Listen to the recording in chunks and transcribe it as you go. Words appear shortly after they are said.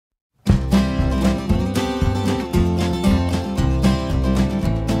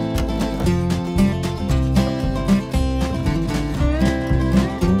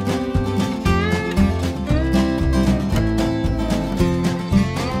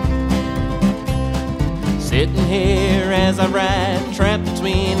Sitting here as I ride, trapped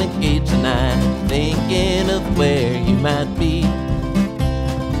between the gates of night, thinking of where you might be.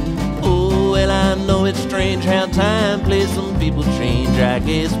 Oh, well, I know it's strange how time plays some people change. I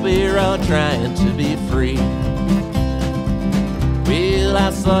guess we're all trying to be free. Well,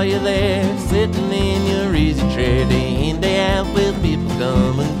 I saw you there, sitting in your easy chair, day in, day out, with people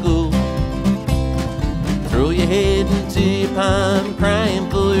come and go. Throw your head into your pond, crying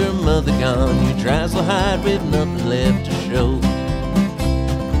for your mother gone. You try so hard with nothing left to show.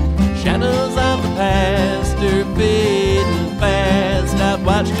 Shadows of the past are fading fast. I've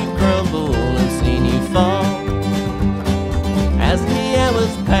watched you crumble and seen you fall. As the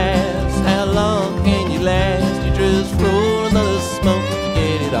hours pass, how long can you last? You just roll another smoke,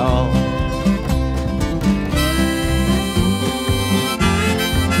 forget it all.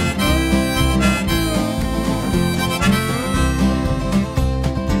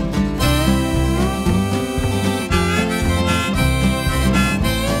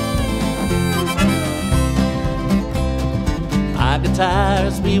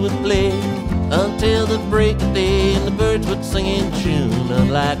 Guitars we would play until the break of day, and the birds would sing in tune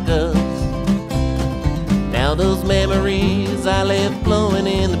unlike us. Now those memories I left blowing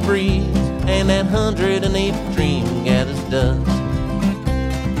in the breeze, and that 108th dream gathers dust.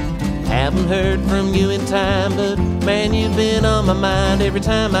 Haven't heard from you in time, but man, you've been on my mind every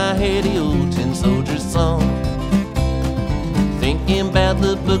time I hear the old tin soldier's song. Thinking about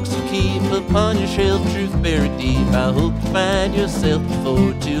the books you keep upon your shelf, truth buried deep. I hope you find yourself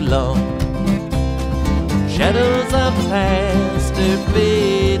before too long. Shadows of the past are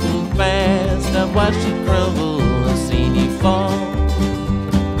fading fast. I've watched you crumble, I've seen you fall.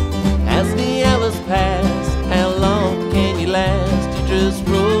 As the hours pass, how long can you last? You just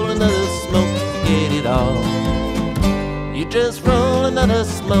roll another smoke to forget it all. You just roll another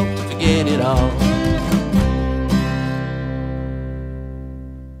smoke to forget it all.